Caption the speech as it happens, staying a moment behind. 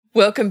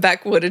Welcome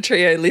back, Water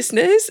Trio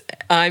listeners.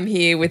 I'm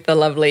here with the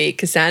lovely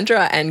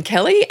Cassandra and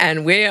Kelly,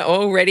 and we're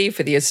all ready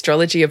for the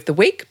Astrology of the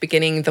Week,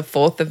 beginning the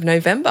 4th of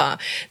November.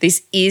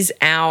 This is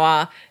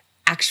our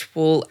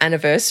actual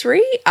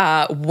anniversary,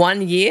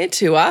 1 year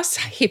to us.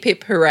 Hip,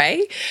 hip,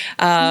 hooray.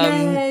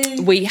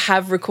 We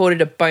have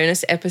recorded a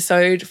bonus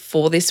episode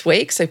for this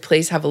week, so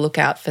please have a look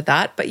out for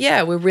that. But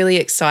yeah, we're really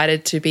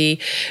excited to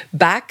be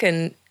back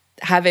and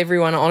have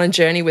everyone on a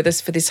journey with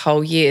us for this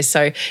whole year.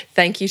 So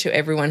thank you to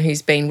everyone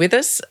who's been with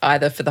us,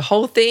 either for the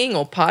whole thing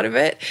or part of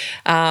it,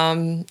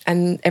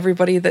 and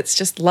everybody that's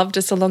just loved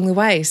us along the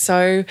way.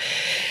 So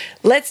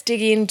let's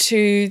dig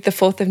into the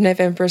 4th of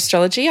November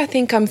astrology. I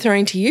think I'm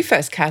throwing to you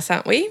first, Cass,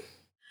 aren't we?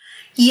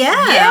 Yeah.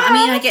 I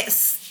mean, I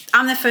guess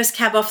I'm the first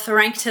cab off the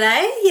rank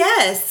today.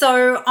 Yeah.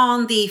 So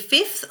on the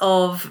 5th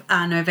of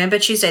November,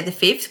 Tuesday the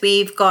 5th,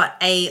 we've got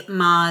a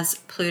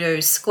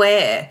Mars-Pluto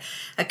square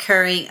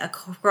occurring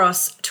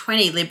across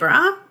 20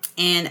 Libra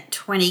and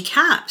 20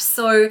 Caps.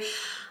 So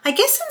I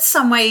guess in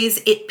some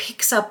ways it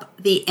picks up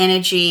the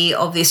energy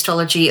of the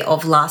astrology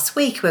of last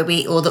week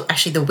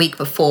actually the week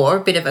before,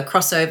 a bit of a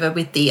crossover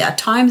with the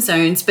time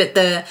zones, but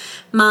the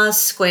Mars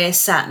square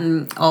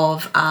Saturn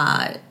of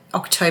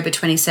October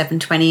 27,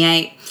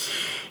 28.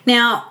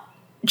 Now,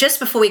 just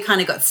before we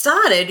kind of got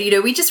started,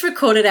 we just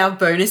recorded our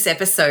bonus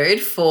episode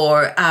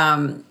for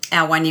our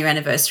 1 year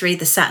anniversary,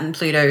 the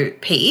Saturn-Pluto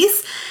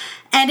piece.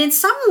 And in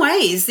some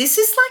ways, this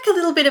is like a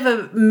little bit of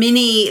a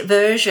mini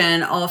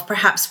version of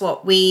perhaps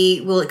what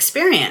we will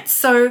experience.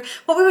 So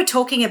what we were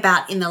talking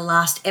about in the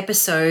last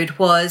episode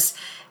was,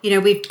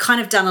 we've kind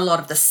of done a lot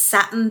of the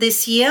Saturn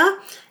this year,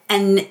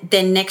 and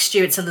then next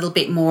year it's a little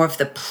bit more of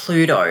the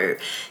Pluto.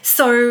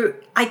 So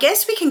I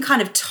guess we can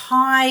kind of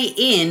tie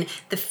in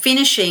the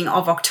finishing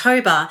of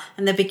October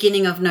and the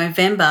beginning of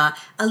November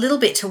a little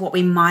bit to what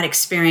we might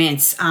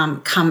experience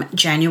come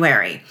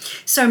January.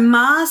 So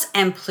Mars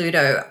and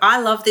Pluto, I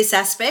love this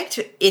aspect.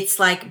 It's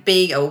like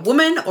being a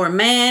woman or a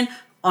man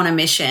on a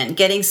mission,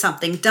 getting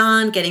something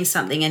done, getting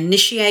something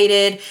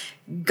initiated,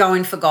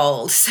 going for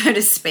gold, so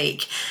to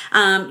speak.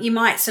 You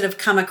might sort of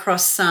come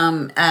across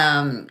some,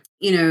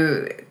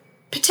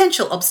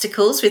 potential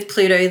obstacles with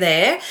Pluto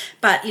there,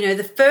 but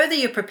the further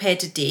you're prepared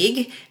to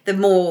dig, the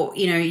more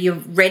you're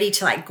ready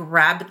to like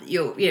grab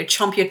your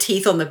chomp your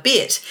teeth on the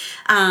bit.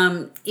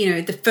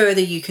 The further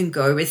you can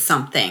go with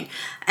something.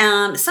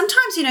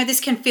 Sometimes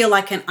this can feel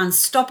like an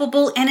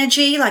unstoppable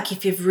energy, like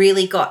if you've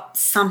really got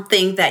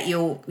something that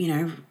you're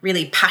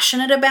really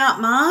passionate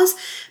about, Mars,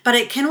 but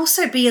it can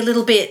also be a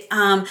little bit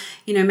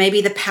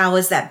maybe the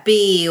powers that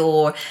be,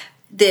 or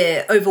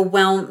the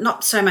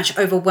not so much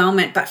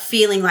overwhelmment, but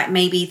feeling like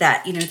maybe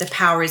that, the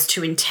power is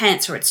too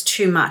intense or it's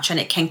too much and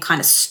it can kind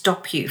of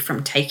stop you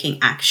from taking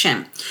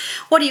action.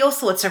 What are your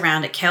thoughts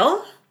around it,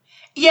 Kel?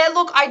 Yeah,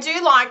 look, I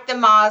do like the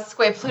Mars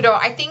square Pluto.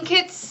 I think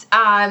it's,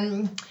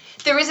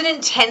 there is an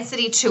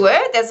intensity to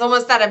it. There's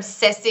almost that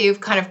obsessive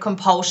kind of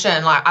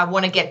compulsion, like I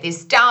want to get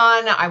this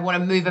done, I want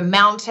to move a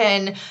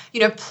mountain.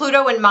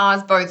 Pluto and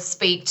Mars both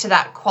speak to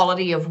that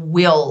quality of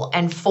will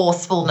and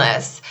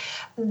forcefulness.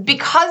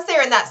 Because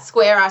they're in that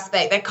square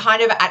aspect, they're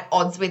kind of at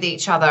odds with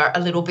each other a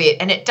little bit.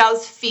 And it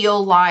does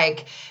feel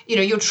like,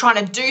 you're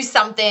trying to do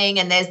something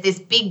and there's this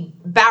big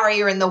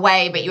barrier in the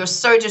way, but you're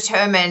so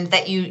determined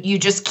that you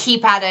just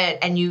keep at it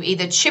and you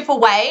either chip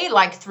away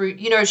like through,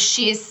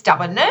 sheer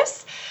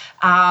stubbornness,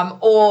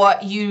 or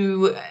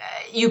you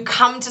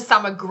come to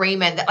some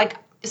agreement that like,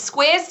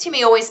 squares to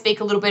me always speak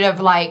a little bit of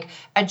like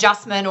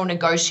adjustment or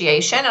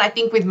negotiation. And I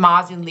think with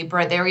Mars in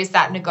Libra, there is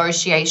that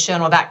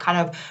negotiation or that kind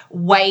of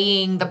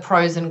weighing the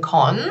pros and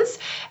cons.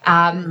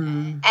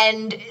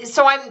 And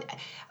so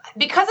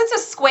because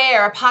it's a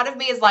square, a part of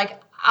me is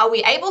like, are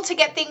we able to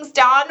get things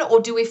done, or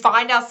do we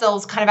find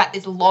ourselves kind of at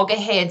this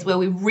loggerheads where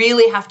we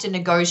really have to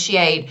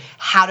negotiate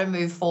how to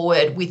move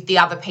forward with the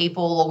other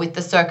people or with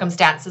the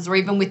circumstances or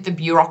even with the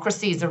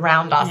bureaucracies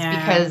around us? Yeah.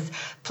 Because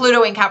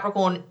Pluto in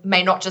Capricorn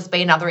may not just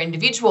be another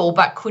individual,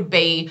 but could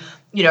be,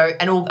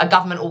 a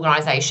government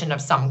organisation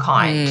of some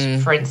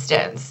kind, for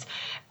instance.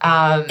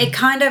 It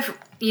kind of,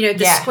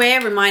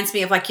 square reminds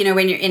me of like,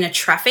 when you're in a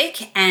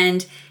traffic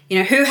and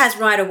who has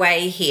right of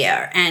way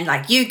here? And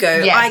like you go,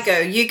 yes. I go,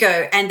 you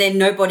go, and then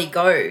nobody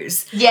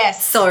goes.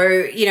 Yes. So,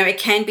 it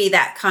can be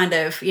that kind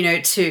of,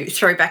 to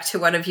throw back to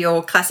one of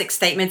your classic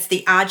statements,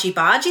 the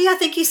argy-bargy, I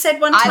think you said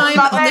one time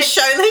on the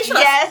show, Leisha.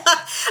 Yes.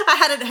 I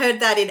hadn't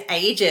heard that in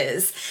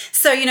ages.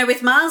 So,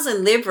 with Mars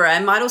and Libra,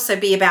 it might also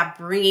be about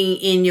bringing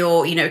in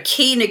your,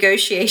 key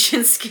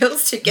negotiation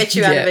skills to get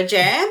you out of a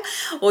jam,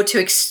 or to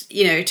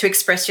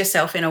express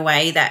yourself in a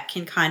way that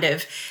can kind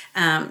of,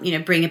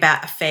 bring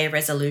about a fair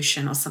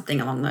resolution or something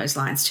along those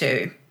lines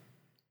too.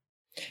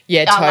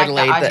 Yeah,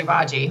 totally. I like the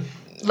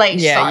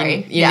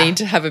argy-bargy. You need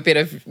to have a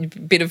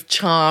bit of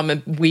charm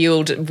and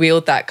wield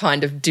that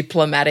kind of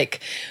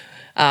diplomatic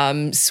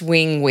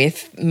swing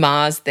with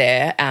Mars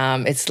there.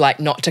 It's like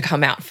not to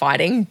come out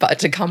fighting, but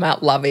to come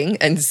out loving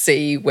and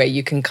see where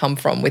you can come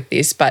from with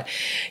this. But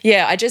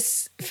yeah,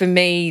 for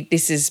me,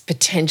 this is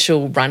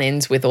potential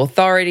run-ins with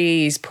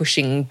authorities,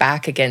 pushing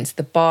back against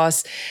the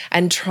boss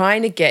and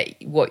trying to get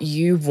what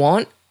you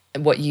want,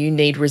 what you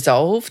need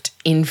resolved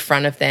in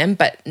front of them,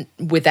 but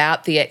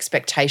without the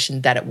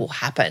expectation that it will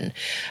happen.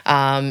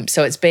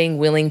 So it's being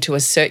willing to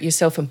assert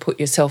yourself and put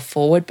yourself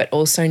forward, but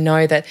also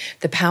know that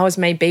the powers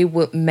that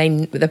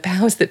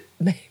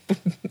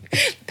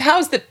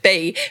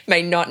be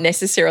may not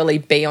necessarily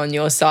be on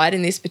your side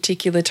in this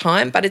particular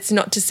time, but it's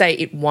not to say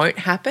it won't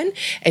happen.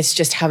 It's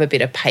just have a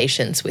bit of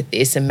patience with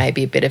this and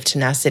maybe a bit of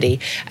tenacity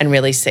and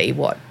really see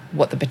what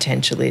the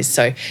potential is.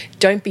 So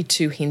don't be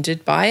too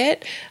hindered by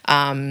it.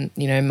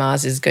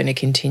 Mars is going to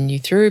continue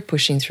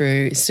pushing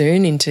through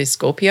soon into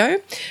Scorpio.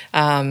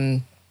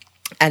 And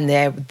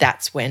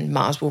that's when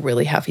Mars will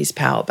really have his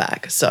power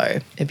back.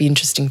 So it'd be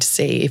interesting to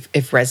see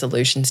if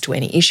resolutions to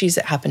any issues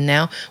that happen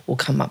now will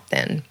come up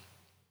then.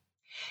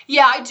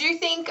 Yeah, I do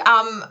think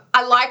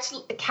I liked,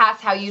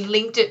 Kath, how you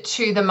linked it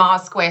to the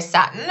Mars square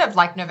Saturn of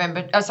like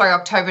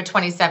October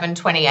 27,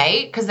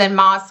 28, because then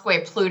Mars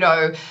square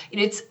Pluto,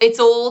 it's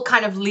all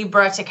kind of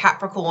Libra to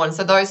Capricorn.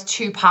 So those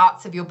two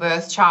parts of your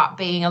birth chart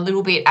being a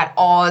little bit at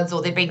odds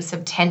or there being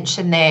some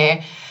tension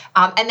there.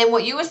 And then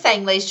what you were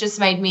saying, Lise, just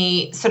made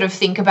me sort of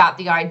think about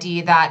the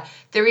idea that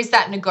there is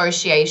that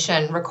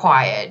negotiation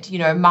required.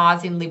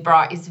 Mars in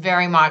Libra is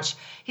very much,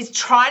 he's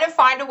trying to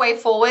find a way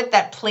forward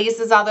that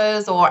pleases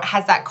others or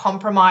has that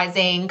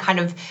compromising kind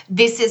of,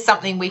 this is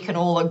something we can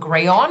all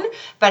agree on,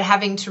 but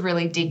having to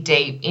really dig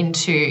deep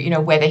into,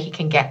 whether he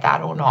can get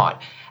that or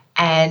not.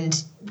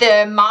 And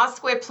the Mars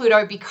square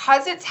Pluto,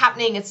 because it's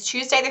happening, it's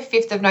Tuesday the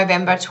 5th of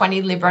November,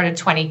 20 Libra to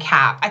 20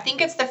 Cap. I think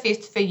it's the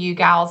 5th for you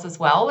gals as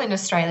well in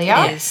Australia.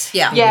 It is,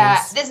 yeah.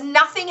 Yeah, there's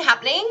nothing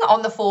happening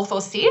on the 4th or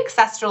 6th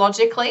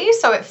astrologically,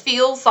 so it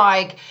feels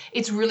like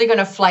it's really going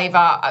to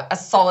flavour a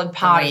solid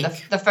part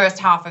of the first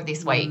half of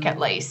this week at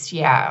least,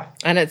 yeah.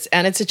 And it's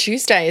a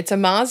Tuesday, it's a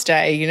Mars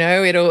day,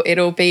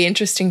 it'll be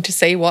interesting to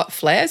see what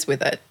flares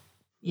with it.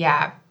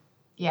 Yeah.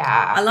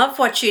 Yeah. I love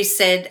what you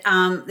said.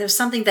 There was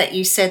something that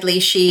you said,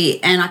 Lishi,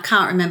 and I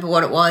can't remember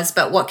what it was,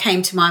 but what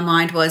came to my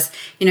mind was,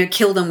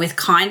 kill them with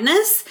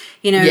kindness,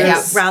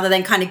 yes. Rather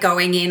than kind of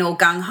going in all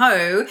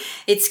gung-ho,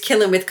 it's kill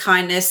them with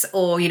kindness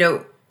or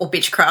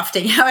bitch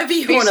crafting, however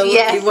you want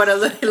to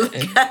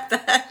look at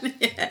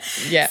that.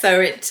 Yeah.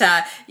 So it,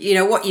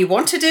 what you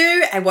want to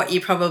do and what you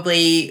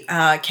probably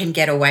can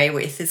get away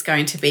with is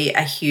going to be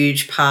a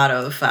huge part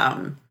of,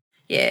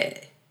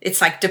 It's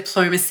like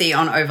diplomacy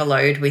on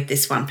overload with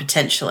this one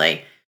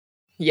potentially.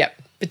 Yep.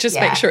 But just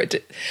make sure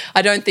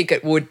I don't think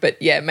it would,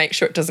 but make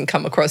sure it doesn't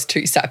come across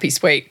too sappy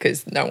sweet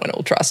because no one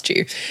will trust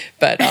you.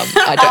 But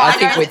I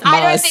think with Mars.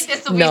 I don't think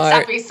this will be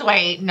sappy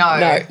sweet. No.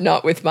 No,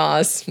 not with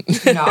Mars.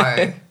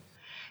 No.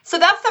 So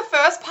that's the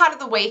first part of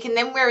the week. And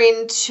then we're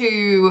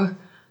into,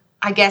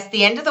 I guess,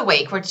 the end of the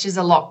week, which is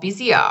a lot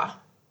busier.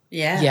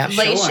 Yeah.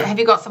 Leash, have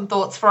you got some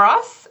thoughts for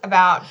us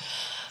about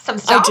some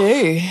stuff?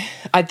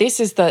 I do. This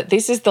is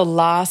the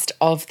last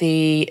of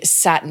the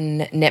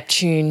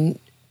Saturn-Neptune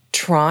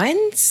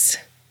trines.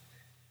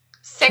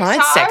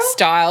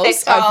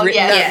 Sextiles. I've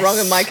written that wrong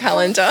in my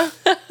calendar.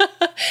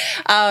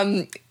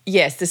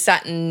 Yes, the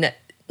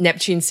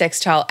Saturn-Neptune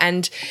sextile.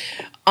 And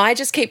I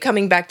just keep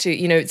coming back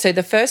to, so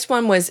the first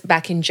one was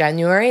back in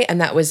January and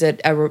that was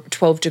at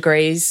 12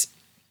 degrees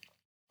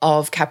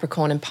of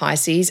Capricorn and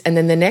Pisces. And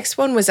then the next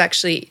one was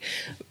actually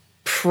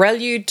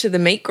prelude to the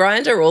meat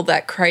grinder, all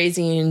that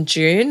crazy in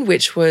June,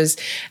 which was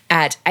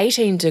at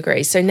 18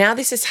 degrees. So now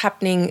this is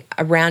happening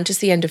around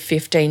just the end of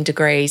 15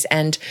 degrees.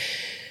 And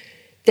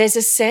there's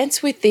a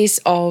sense with this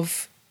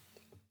of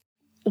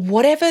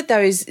whatever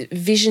those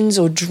visions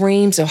or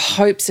dreams or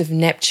hopes of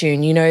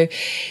Neptune,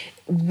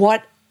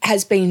 what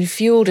has been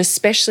fueled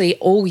especially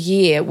all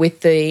year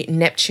with the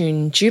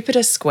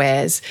Neptune-Jupiter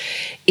squares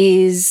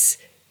is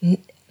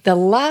the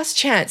last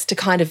chance to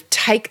kind of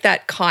take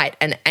that kite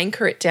and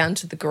anchor it down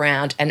to the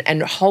ground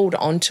and hold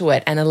on to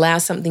it and allow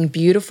something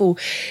beautiful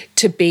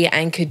to be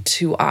anchored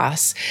to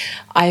us.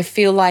 I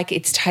feel like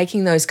it's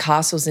taking those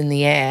castles in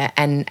the air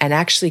and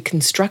actually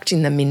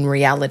constructing them in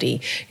reality.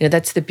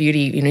 That's the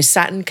beauty.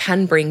 Saturn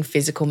can bring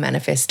physical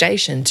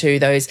manifestation to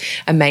those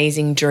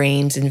amazing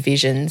dreams and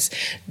visions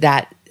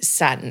that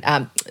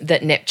that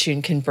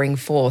Neptune can bring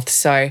forth.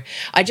 So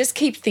I just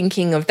keep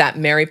thinking of that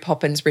Mary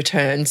Poppins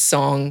Returns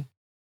song,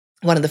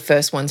 one of the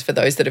first ones for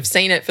those that have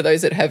seen it, for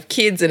those that have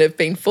kids and have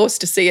been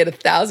forced to see it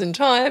 1,000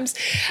 times.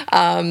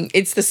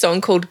 It's the song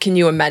called Can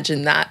You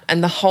Imagine That?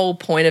 And the whole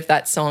point of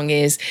that song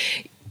is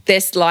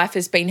this life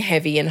has been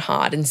heavy and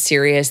hard and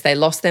serious. They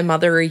lost their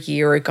mother a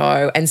year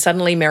ago and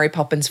suddenly Mary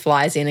Poppins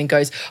flies in and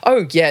goes,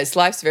 oh, yes,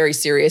 life's very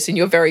serious and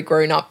you're very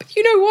grown up. But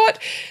you know what?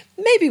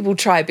 maybe we'll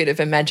try a bit of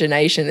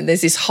imagination. And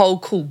there's this whole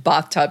cool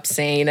bathtub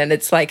scene, and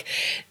it's like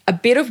a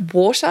bit of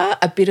water,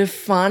 a bit of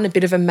fun, a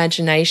bit of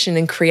imagination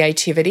and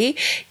creativity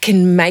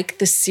can make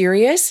the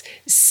serious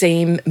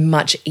seem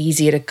much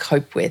easier to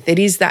cope with. It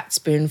is that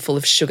spoonful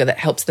of sugar that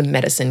helps the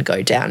medicine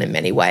go down in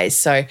many ways.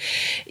 So,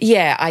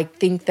 yeah, I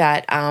think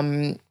that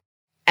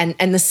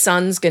and the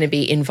sun's going to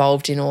be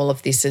involved in all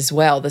of this as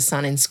well, the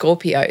sun in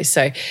Scorpio.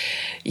 So,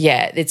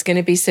 yeah, there's going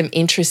to be some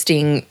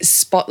interesting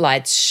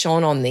spotlights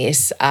shone on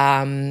this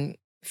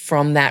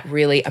from that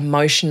really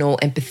emotional,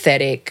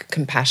 empathetic,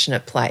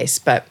 compassionate place.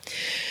 But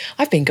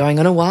I've been going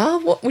on a while.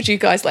 What would you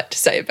guys like to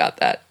say about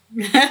that?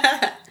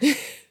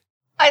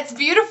 It's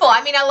beautiful.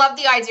 I mean, I love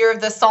the idea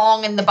of the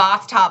song and the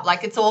bathtub.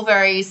 Like, it's all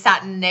very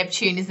Saturn,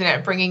 Neptune, isn't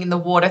it? Bringing in the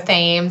water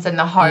themes and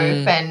the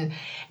hope. And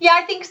yeah,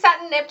 I think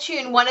Saturn,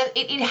 Neptune,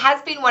 it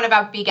has been one of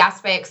our big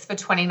aspects for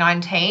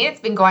 2019.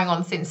 It's been going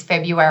on since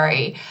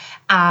February.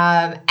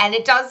 And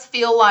it does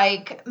feel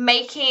like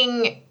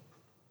making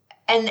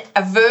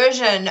a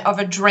version of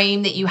a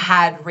dream that you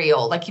had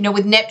real. Like, you know,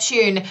 with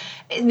Neptune,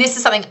 and this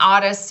is something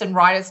artists and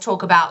writers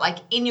talk about, like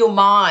in your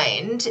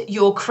mind,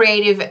 your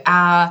creative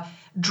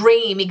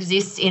dream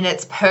exists in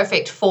its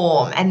perfect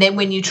form. And then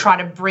when you try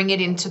to bring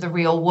it into the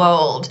real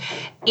world,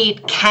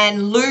 it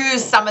can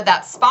lose some of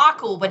that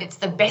sparkle, but it's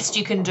the best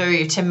you can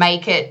do to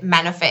make it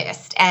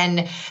manifest.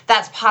 And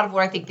that's part of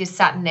what I think this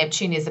Saturn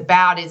Neptune is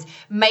about, is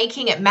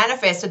making it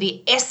manifest. So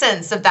the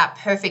essence of that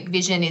perfect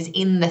vision is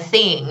in the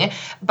thing,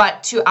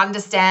 but to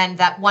understand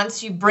that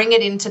once you bring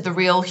it into the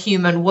real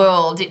human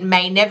world, it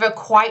may never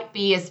quite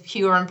be as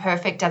pure and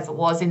perfect as it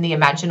was in the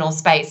imaginal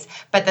space,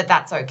 but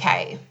that's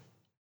okay.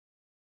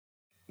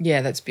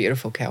 Yeah, that's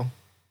beautiful, Kel.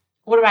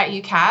 What about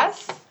you,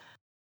 Cass?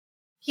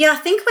 Yeah, I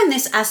think when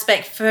this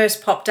aspect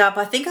first popped up,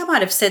 I think I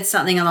might have said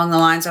something along the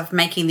lines of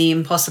making the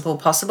impossible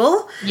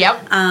possible.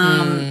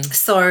 Yep.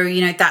 So,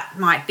 you know, that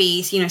might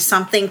be, you know,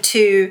 something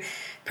to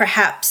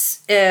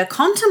perhaps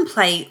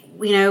contemplate,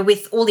 you know,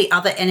 with all the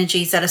other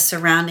energies that are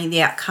surrounding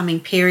the upcoming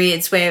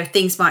periods where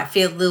things might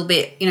feel a little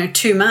bit, you know,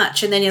 too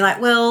much. And then you're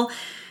like, well,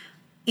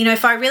 you know,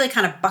 if I really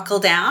kind of buckle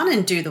down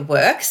and do the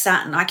work,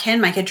 Saturn, I can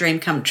make a dream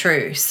come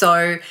true.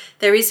 So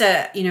there is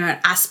an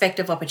aspect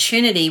of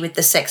opportunity with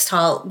the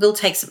sextile. It will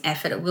take some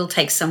effort. It will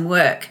take some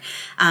work.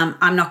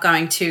 I'm not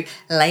going to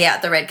lay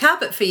out the red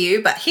carpet for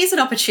you, but here's an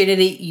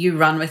opportunity. You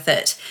run with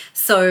it.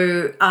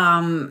 So,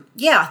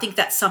 I think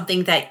that's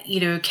something that, you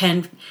know,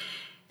 can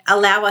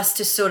allow us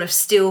to sort of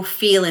still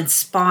feel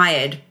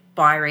inspired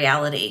by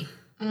reality.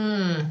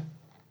 Yeah,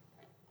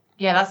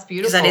 that's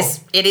beautiful.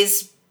 Because it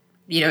is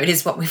it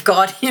is what we've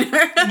got, you know.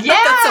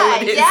 Yeah, that's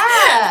all it is.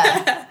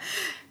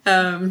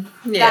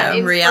 Yeah.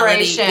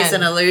 Reality is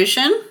an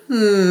illusion.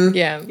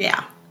 Yeah.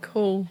 Yeah.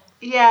 Cool.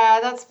 Yeah,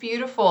 that's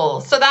beautiful.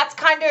 So that's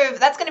going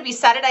to be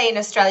Saturday in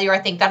Australia. I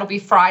think that'll be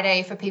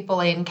Friday for people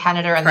in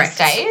Canada and Correct.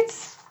 the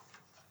States.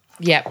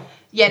 Yep.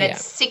 Yeah, and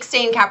it's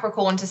 16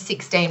 Capricorn to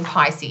 16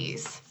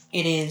 Pisces.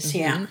 It is,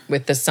 yeah.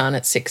 With the sun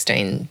at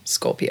 16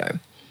 Scorpio.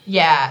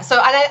 Yeah. So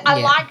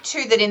I like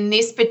too that in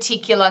this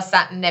particular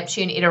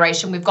Saturn-Neptune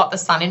iteration, we've got the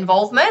sun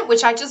involvement,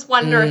 which I just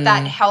wonder if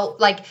that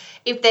helped, like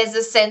if there's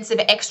a sense of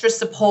extra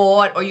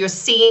support or you're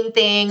seeing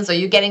things or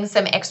you're getting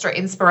some extra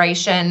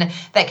inspiration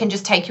that can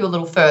just take you a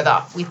little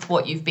further with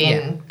what you've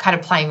been kind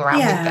of playing around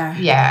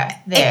with.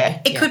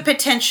 It could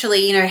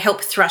potentially, you know,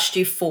 help thrust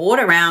you forward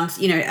around,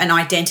 you know, an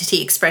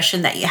identity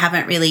expression that you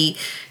haven't really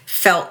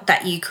felt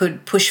that you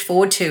could push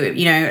forward to.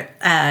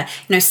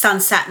 Sun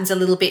Saturn's a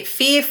little bit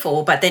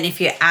fearful, but then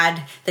if you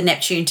add the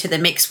Neptune to the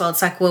mix, well,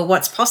 it's like, well,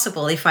 what's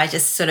possible if I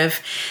just sort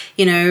of,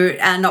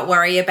 not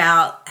worry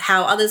about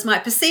how others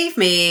might perceive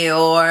me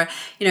or,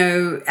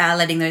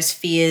 letting those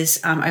fears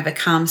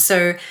overcome.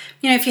 So,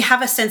 if you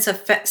have a sense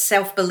of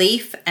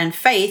self-belief and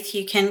faith,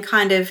 you can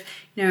kind of,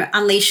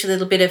 unleash a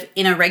little bit of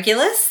inner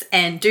Regulus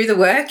and do the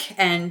work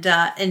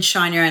and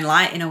shine your own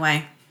light in a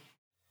way.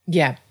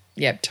 Yeah.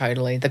 Yep,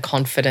 totally. The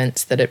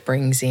confidence that it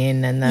brings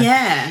in and the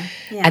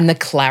and the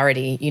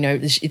clarity.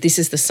 This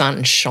is the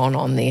sun shone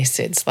on this.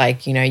 It's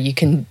like, you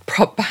can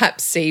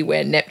perhaps see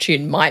where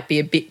Neptune might be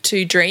a bit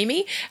too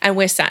dreamy and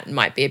where Saturn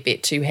might be a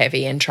bit too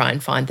heavy and try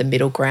and find the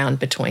middle ground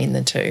between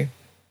the two.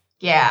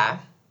 Yeah.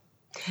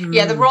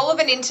 Yeah, the role of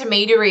an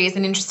intermediary is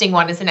an interesting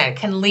one, isn't it? It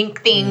can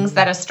link things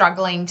that are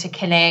struggling to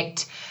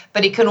connect,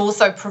 but it can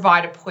also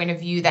provide a point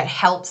of view that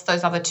helps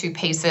those other two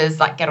pieces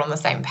like get on the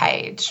same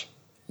page.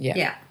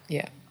 Yeah.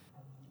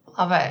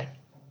 Love it.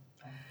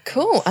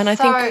 Cool. And I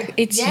think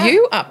it's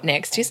you up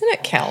next, isn't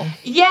it, Kel?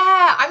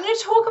 Yeah, I'm going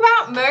to talk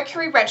about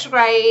Mercury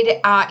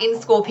retrograde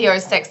in Scorpio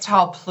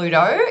sextile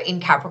Pluto in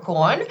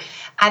Capricorn.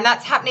 And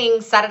that's happening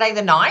Saturday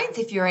the 9th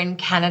if you're in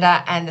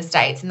Canada and the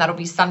States. And that'll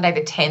be Sunday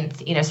the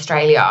 10th in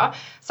Australia.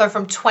 So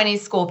from 20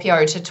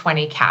 Scorpio to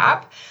 20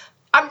 Cap.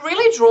 I'm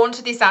really drawn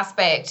to this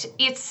aspect.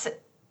 It's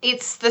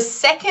It's the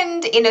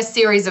second in a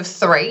series of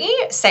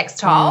 3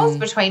 sextiles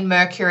between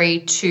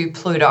Mercury to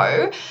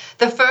Pluto.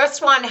 The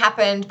first one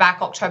happened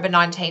back October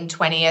 19,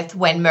 20th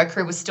when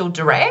Mercury was still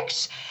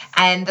direct.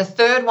 And the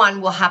third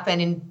one will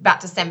happen in about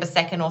December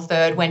 2nd or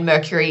 3rd when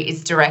Mercury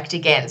is direct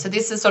again. So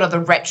this is sort of the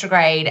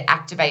retrograde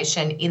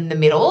activation in the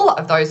middle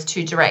of those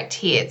 2 direct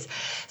hits.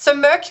 So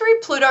Mercury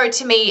Pluto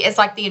to me is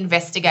like the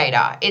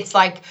investigator. It's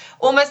like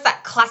almost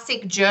that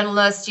classic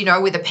journalist, you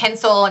know, with a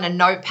pencil and a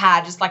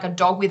notepad, just like a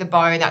dog with a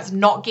bone that's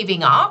not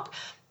giving up,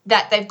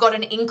 that they've got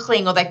an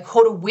inkling or they've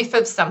caught a whiff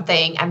of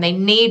something and they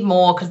need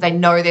more because they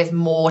know there's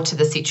more to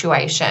the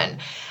situation.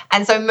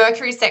 And so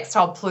Mercury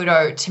sextile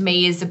Pluto to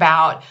me is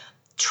about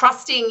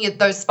trusting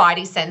those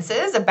spidey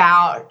senses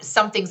about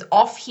something's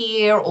off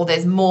here or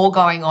there's more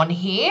going on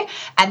here,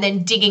 and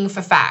then digging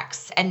for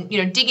facts. And,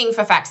 you know, digging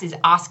for facts is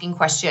asking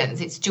questions.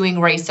 It's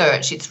doing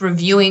research. It's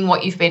reviewing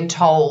what you've been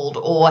told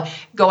or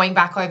going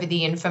back over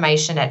the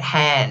information at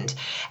hand.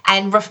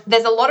 And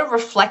there's a lot of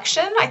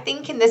reflection, I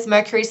think, in this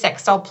Mercury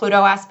sextile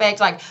Pluto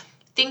aspect, like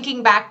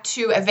thinking back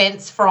to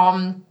events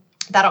from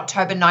that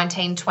October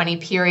 1920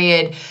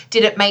 period.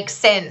 Did it make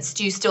sense?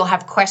 Do you still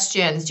have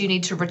questions? Do you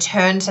need to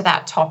return to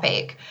that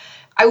topic?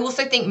 I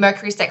also think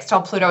Mercury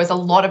sextile Pluto is a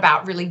lot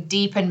about really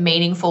deep and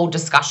meaningful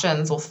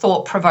discussions or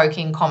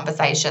thought-provoking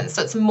conversations.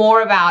 So it's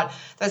more about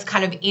those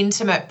kind of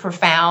intimate,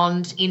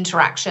 profound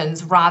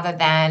interactions rather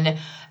than,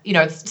 you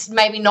know,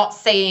 maybe not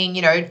seeing,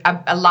 you know,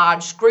 a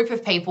large group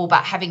of people,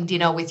 but having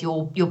dinner with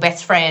your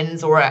best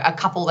friends or a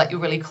couple that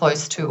you're really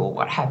close to or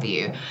what have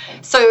you.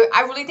 So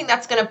I really think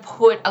that's going to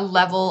put a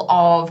level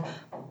of,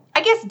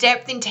 I guess,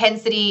 depth,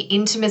 intensity,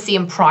 intimacy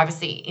and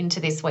privacy into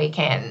this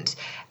weekend.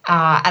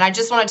 And I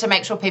just wanted to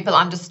make sure people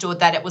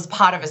understood that it was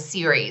part of a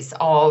series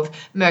of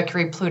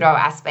Mercury-Pluto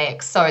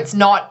aspects. So it's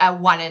not a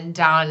one and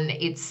done.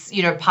 It's,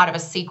 you know, part of a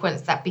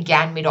sequence that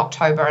began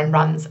mid-October and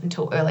runs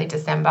until early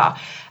December.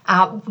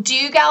 Do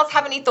you gals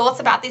have any thoughts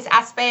about this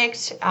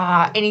aspect?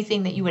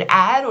 Anything that you would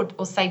add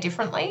or say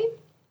differently?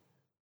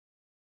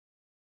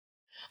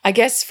 I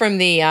guess from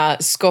the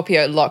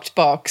Scorpio locked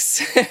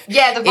box.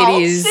 Yeah, the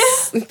vault. It is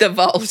the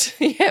vault.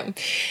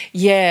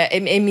 Yeah. I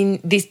mean,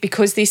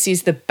 because this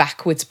is the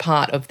backwards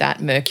part of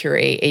that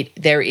Mercury,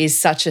 there is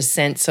such a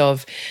sense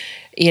of,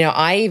 you know,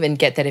 I even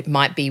get that it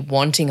might be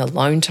wanting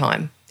alone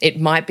time. It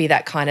might be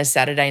that kind of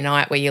Saturday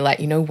night where you're like,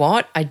 you know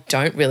what, I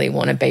don't really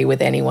want to be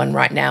with anyone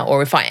right now.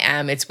 Or if I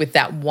am, it's with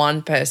that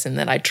one person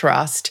that I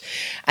trust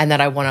and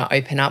that I want to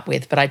open up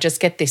with. But I just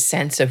get this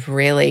sense of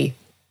really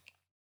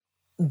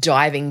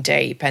diving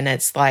deep, and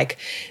it's like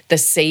the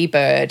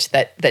seabird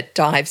that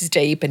dives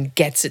deep and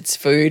gets its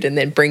food and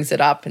then brings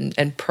it up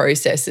and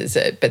processes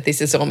it. But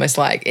this is almost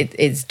like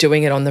it's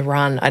doing it on the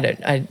run.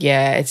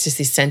 It's just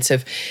this sense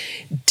of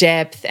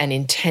depth and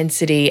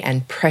intensity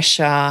and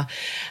pressure,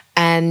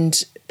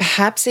 and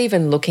perhaps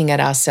even looking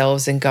at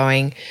ourselves and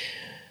going,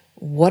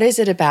 what is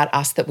it about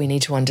us that we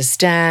need to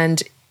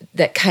understand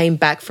that came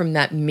back from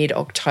that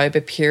mid-October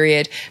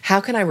period?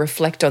 How can I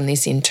reflect on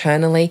this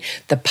internally,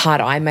 the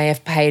part I may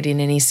have played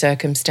in any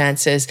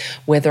circumstances,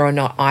 whether or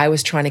not I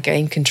was trying to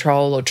gain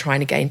control or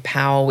trying to gain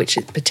power, which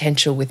is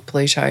potential with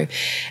Pluto,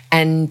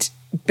 and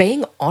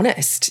being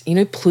honest. You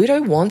know,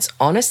 Pluto wants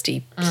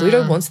honesty.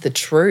 Pluto wants the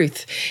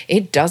truth.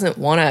 It doesn't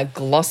want to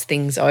gloss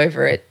things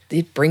over.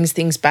 It brings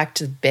things back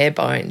to bare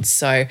bones.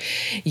 So,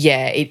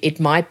 yeah, it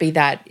might be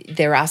that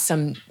there are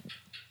some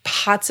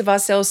parts of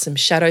ourselves, some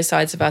shadow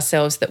sides of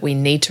ourselves that we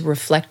need to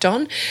reflect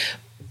on.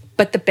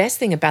 But the best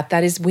thing about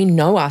that is we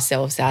know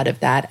ourselves out of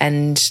that,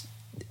 and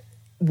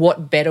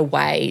what better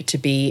way to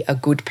be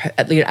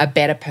a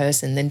better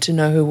person than to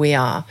know who we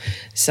are.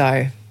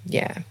 So,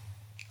 yeah.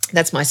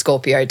 That's my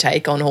Scorpio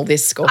take on all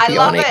this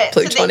scorpionic,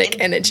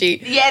 plutonic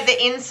energy. Yeah,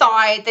 the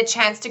insight, the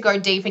chance to go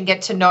deep and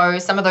get to know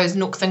some of those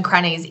nooks and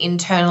crannies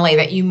internally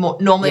that you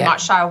normally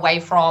might shy away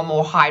from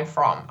or hide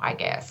from, I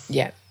guess.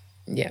 Yeah,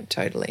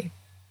 totally.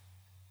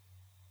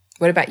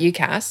 What about you,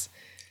 Cass?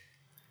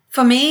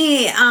 For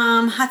me,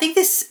 I think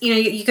this, you know,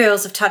 you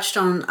girls have touched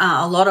on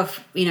a lot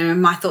of, you know,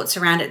 my thoughts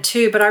around it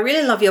too, but I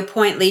really love your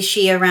point,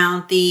 Lishi,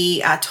 around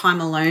the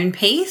time alone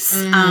piece.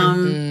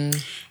 And,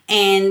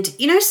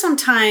 you know,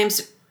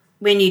 sometimes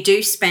when you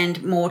do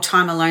spend more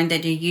time alone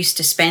than you're used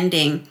to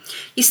spending,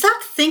 you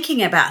start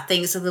thinking about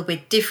things a little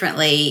bit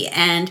differently.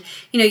 And,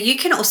 you know, you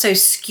can also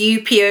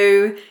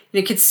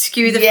you could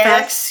skew the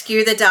facts,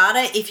 skew the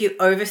data if you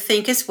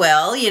overthink as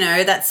well. You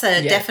know, that's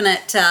a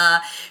definite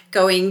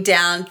going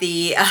down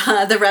the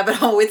rabbit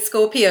hole with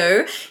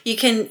Scorpio. You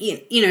can,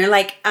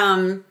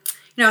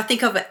 I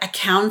think of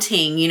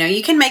accounting. You know,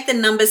 you can make the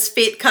numbers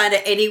fit kind of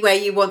any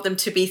way you want them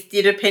to be,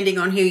 depending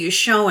on who you're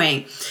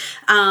showing.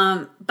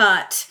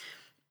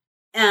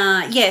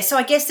 So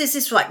I guess there's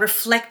this like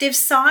reflective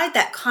side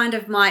that kind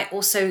of might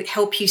also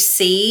help you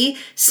see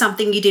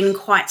something you didn't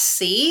quite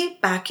see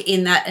back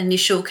in that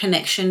initial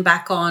connection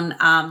back on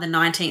the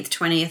 19th,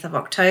 20th of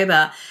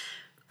October.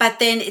 But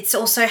then it's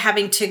also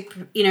having to,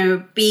 you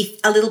know, be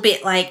a little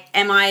bit like,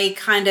 am I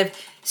kind of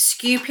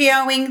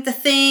Scorpioing the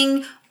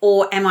thing,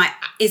 or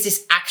is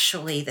this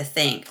actually the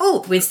thing?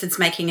 Oh, Winston's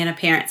making an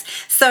appearance.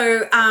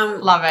 So,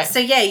 love it. So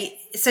yeah,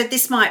 so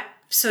this might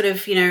sort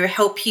of,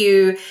 help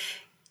you.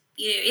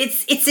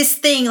 It's this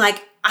thing,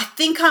 like, I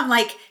think I'm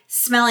like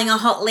smelling a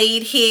hot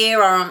lead here,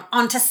 or I'm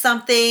onto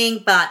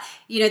something, but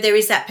there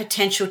is that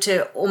potential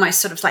to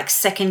almost sort of like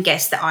second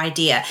guess the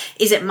idea.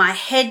 Is it my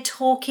head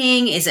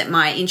talking? Is it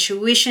my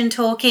intuition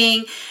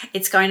talking?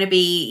 It's going to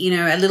be,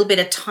 a little bit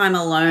of time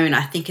alone,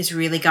 I think, is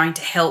really going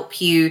to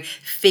help you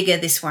figure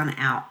this one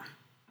out.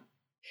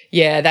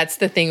 Yeah, that's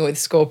the thing with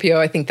Scorpio.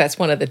 I think that's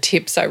one of the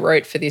tips I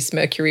wrote for this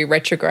Mercury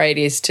retrograde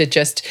is to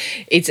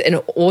it's an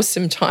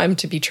awesome time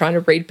to be trying to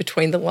read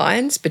between the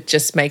lines, but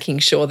just making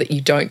sure that you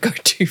don't go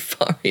too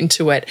far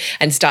into it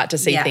and start to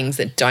see things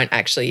that don't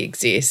actually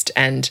exist.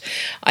 And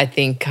I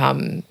think,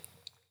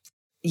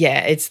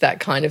 it's that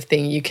kind of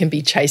thing. You can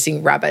be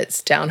chasing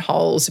rabbits down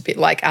holes, a bit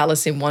like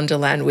Alice in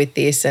Wonderland with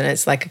this. And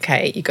it's like,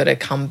 okay, you got to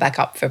come back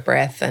up for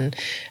breath and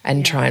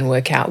try and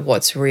work out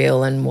what's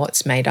real and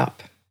what's made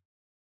up.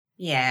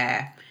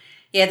 Yeah.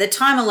 Yeah, the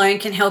time alone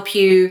can help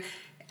you,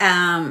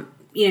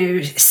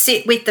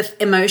 sit with the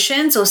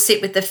emotions or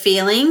sit with the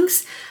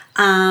feelings.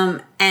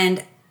 And,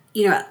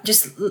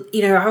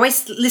 I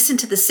always listen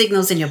to the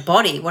signals in your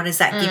body. What is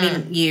that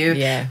giving you?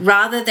 Yeah.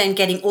 Rather than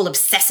getting all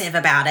obsessive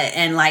about it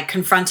and like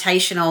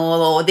confrontational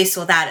or this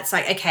or that. It's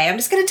like, okay, I'm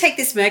just going to take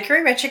this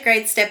Mercury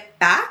retrograde step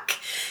back.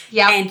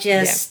 Yeah. And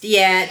just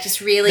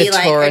really the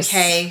like, Taurus.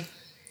 Okay.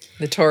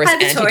 The Taurus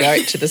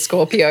antidote to the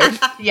Scorpio.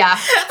 Yeah.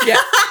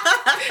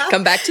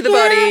 Come back to the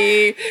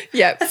body.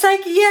 Yeah. It's like,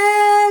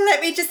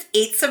 let me just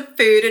eat some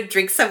food and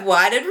drink some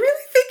wine and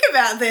really think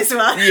about this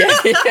one.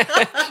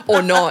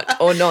 Or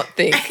not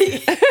think.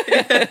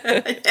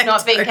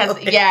 Not think.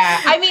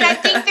 I mean, I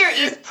think there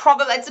is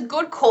probably, it's a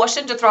good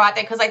caution to throw out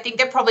there because I think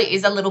there probably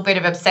is a little bit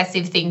of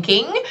obsessive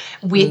thinking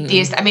with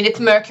this. I mean, it's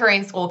Mercury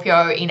and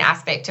Scorpio in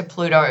aspect to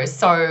Pluto.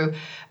 So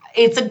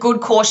it's a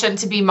good caution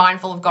to be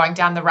mindful of going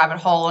down the rabbit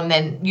hole and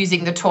then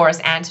using the Taurus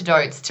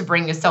antidotes to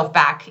bring yourself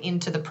back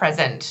into the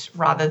present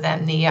rather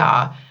than the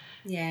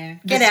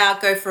get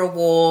out, go for a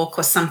walk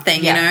or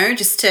something,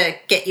 just to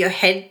get your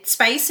head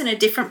space in a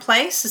different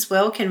place as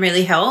well can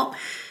really help.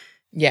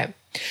 Yeah.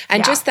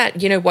 And just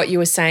that, what you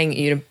were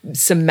saying,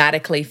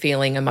 somatically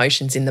feeling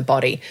emotions in the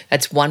body.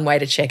 That's one way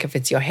to check if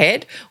it's your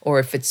head or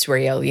if it's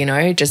real,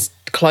 just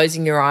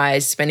closing your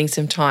eyes, spending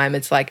some time.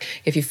 It's like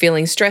if you're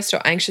feeling stressed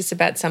or anxious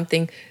about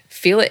something,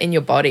 feel it in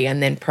your body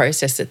and then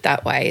process it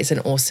that way is an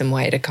awesome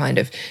way to kind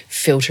of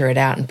filter it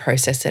out and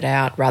process it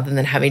out rather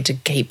than having to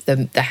keep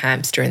the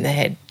hamster in the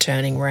head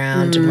turning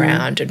round and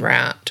round and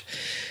round.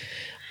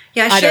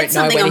 Yeah, I don't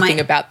know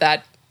anything about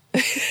that.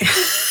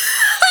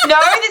 No,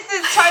 this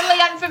is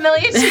totally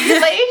unfamiliar to you,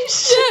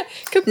 Leash. Yeah,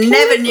 completely.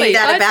 Never knew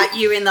that about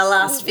you in the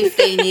last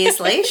 15 years,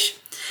 Leash.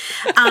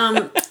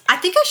 I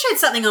think I shared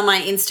something on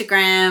my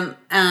Instagram,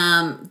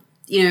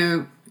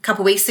 a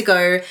couple of weeks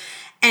ago.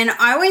 And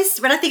I always,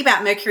 when I think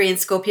about Mercury and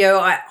Scorpio,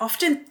 I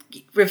often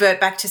revert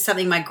back to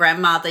something my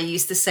grandmother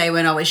used to say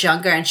when I was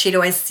younger. And she'd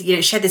always,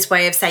 she had this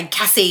way of saying,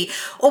 Cassie,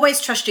 always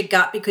trust your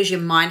gut because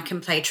your mind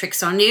can play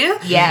tricks on you.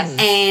 Yes.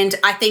 And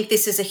I think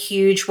this is a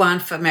huge one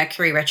for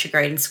Mercury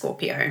retrograde in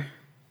Scorpio.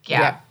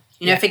 Yeah.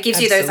 If it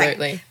gives you those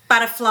like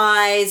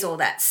butterflies or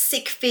that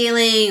sick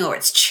feeling or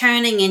it's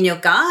churning in your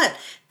gut,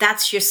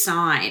 that's your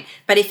sign.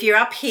 But if you're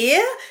up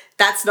here,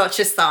 that's not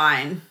your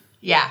sign.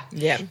 Yeah.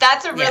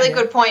 That's a really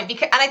good point.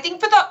 And I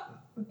think for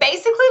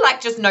basically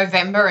like just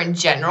November in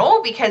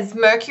general, because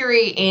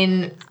Mercury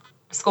in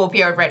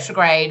Scorpio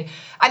retrograde,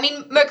 I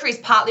mean, Mercury's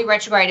partly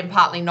retrograde and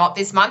partly not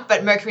this month,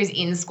 but Mercury's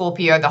in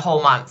Scorpio the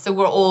whole month. So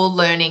we're all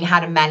learning how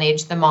to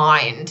manage the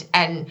mind.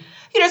 And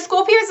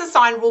Scorpio is a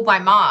sign ruled by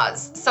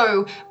Mars.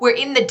 So we're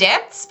in the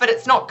depths, but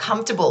it's not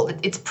comfortable.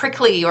 It's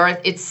prickly or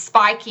it's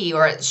spiky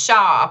or it's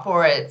sharp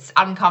or it's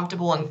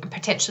uncomfortable and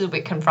potentially a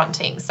bit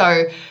confronting.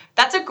 So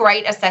that's a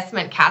great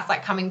assessment, Cass,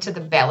 like coming to the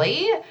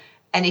belly.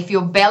 And if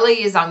your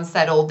belly is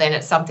unsettled, then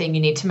it's something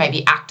you need to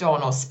maybe act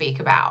on or speak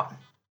about.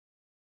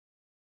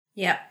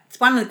 Yeah. It's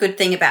one good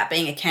thing about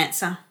being a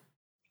Cancer.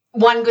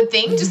 One good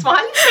thing? Just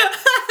one?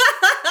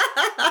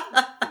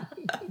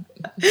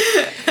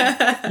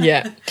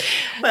 Yeah.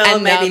 Well,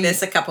 and maybe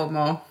there's a couple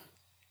more.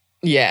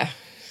 Yeah,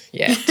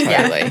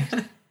 totally.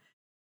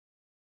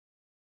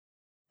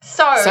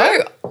 So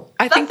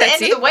I think that's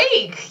the end of the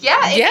week. Yeah,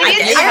 it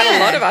is. You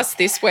had a lot of us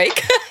this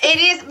week. It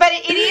is, but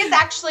it is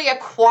actually a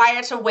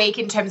quieter week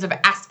in terms of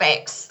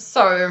aspects.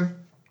 So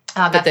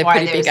but they're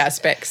pretty big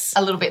aspects.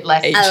 A little bit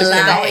less.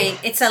 Allowing.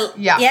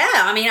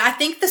 I mean, I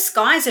think the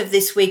skies of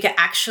this week are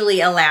actually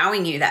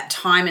allowing you that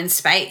time and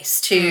space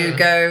to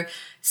go,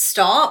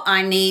 stop.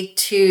 I need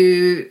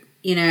to,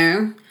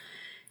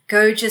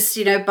 go just,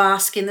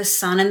 bask in the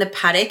sun in the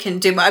paddock and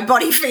do my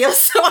body feel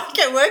so I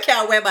can work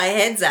out where my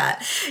head's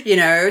at,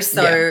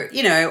 So,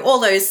 all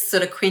those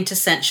sort of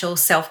quintessential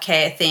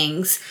self-care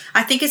things,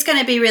 I think is going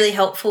to be really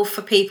helpful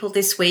for people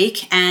this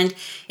week. And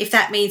if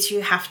that means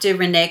you have to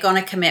renege on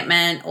a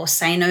commitment or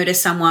say no to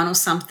someone or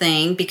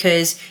something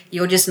because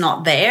you're just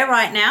not there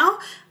right now,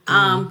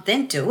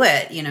 then do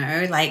it,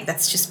 like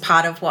that's just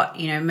part of what,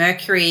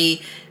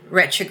 Mercury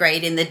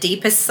retrograde in the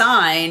deepest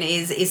sign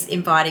is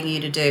inviting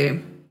you to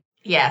do.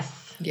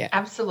 Yes. Yeah.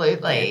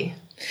 Absolutely. Yeah.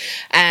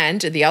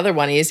 And the other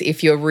one is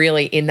if you're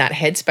really in that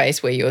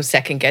headspace where you're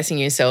second guessing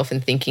yourself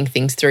and thinking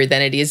things through,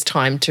 then it is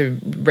time to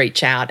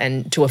reach out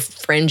and to a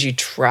friend you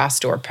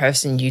trust or a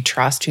person you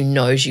trust who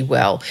knows you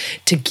well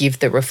to give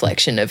the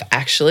reflection of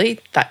actually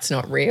that's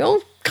not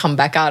real. Come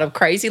back out of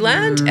crazy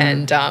land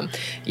and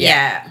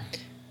Yeah,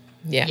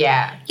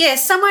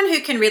 someone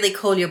who can really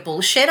call your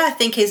bullshit, I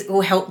think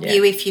will help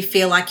you if you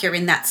feel like you're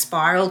in that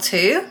spiral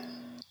too.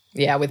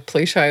 Yeah, with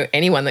Pluto,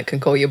 anyone that can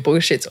call you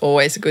bullshit's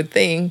always a good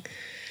thing.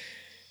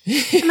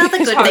 Another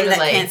good thing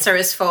that Cancer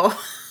is for.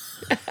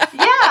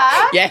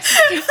 Yeah. Yes,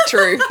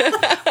 true.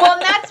 Well,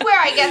 and that's where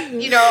I guess,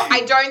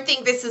 I don't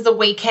think this is a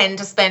weekend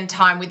to spend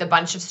time with a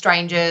bunch of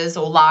strangers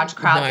or large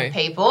crowds of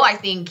people. I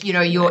think,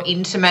 your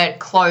intimate,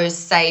 close,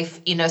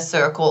 safe inner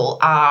circle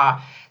are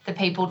the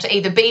people to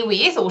either be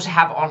with or to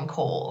have on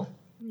call.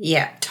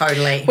 Yeah,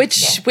 totally.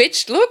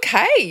 Which look,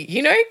 hey,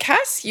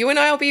 Cass, you and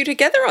I will be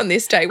together on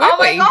this day, won't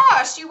we? Oh my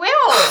gosh, you will.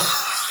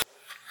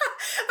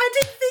 I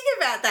didn't think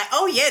about that.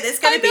 Oh yeah, there's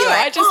going to be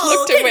I just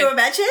looked and can you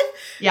imagine?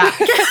 Yeah.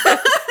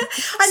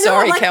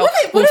 Sorry, Kel.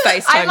 We'll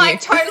FaceTime I'm like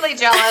totally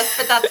jealous,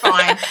 but that's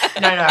fine.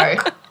 No. I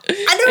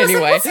know.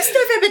 Anyway. What's this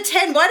November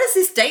 10? Why does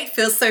this date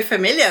feel so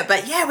familiar?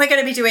 But yeah, we're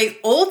going to be doing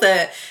all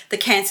the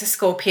Cancer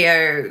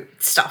Scorpio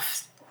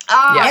stuff.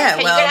 Oh, yeah.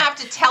 Okay, you're going to have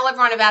to tell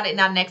everyone about it in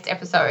our next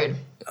episode.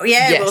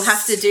 Yeah, yes. We'll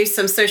have to do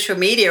some social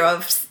media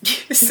of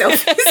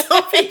selfies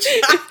of each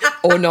other.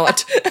 Or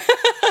not.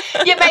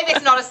 Yeah, maybe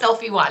it's not a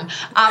selfie one.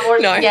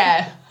 No.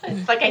 Yeah,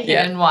 it's like a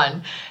hidden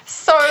one.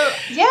 So,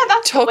 yeah,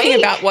 that's talking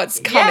about what's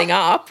coming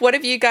up. What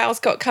have you girls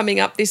got coming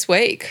up this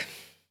week?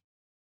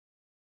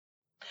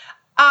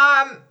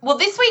 Well,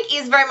 this week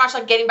is very much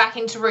like getting back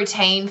into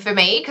routine for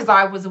me because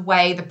I was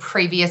away the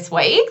previous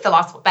week,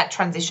 that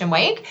transition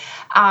week.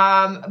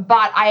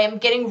 But I am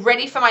getting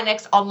ready for my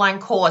next online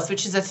course,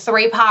 which is a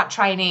 3-part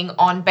training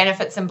on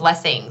benefits and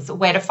blessings,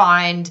 where to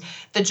find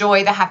the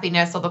joy, the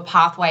happiness, or the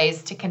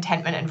pathways to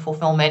contentment and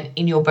fulfillment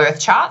in your birth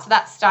chart. So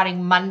that's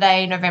starting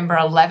Monday, November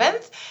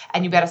 11th,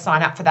 and you better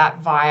sign up for that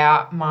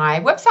via my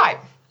website.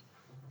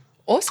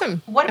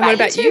 Awesome. What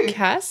about you,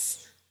 Cass?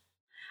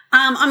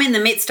 I'm in the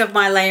midst of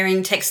my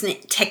layering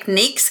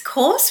techniques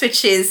course,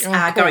 which is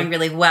going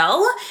really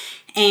well,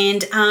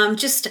 and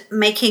just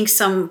making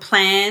some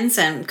plans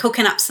and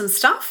cooking up some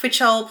stuff,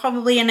 which I'll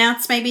probably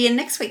announce maybe in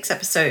next week's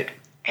episode.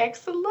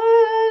 Excellent.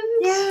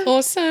 Yeah.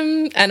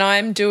 Awesome. And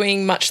I'm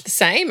doing much the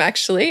same,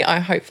 actually. I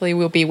hopefully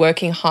will be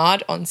working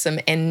hard on some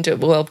end of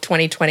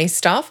 2020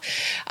 stuff.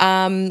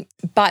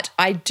 But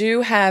I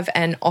do have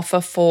an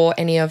offer for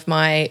any of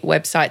my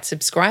website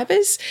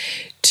subscribers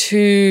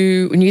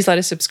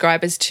newsletter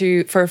subscribers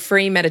for a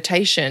free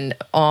meditation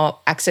or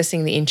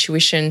accessing the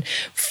intuition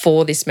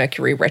for this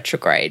Mercury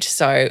retrograde.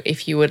 So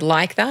if you would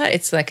like that,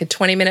 it's like a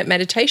 20-minute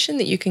meditation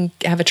that you can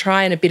have a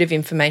try and a bit of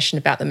information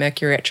about the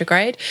Mercury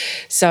retrograde.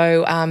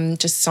 So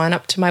just sign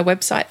up to my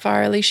website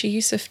via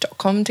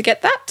aliciayousuf.com to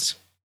get that.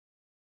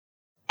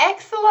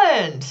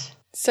 Excellent.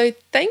 So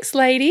thanks,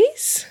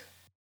 ladies.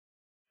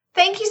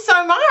 Thank you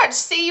so much.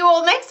 See you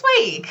all next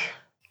week.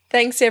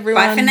 Thanks,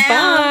 everyone. Bye for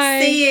now.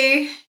 Bye. See you.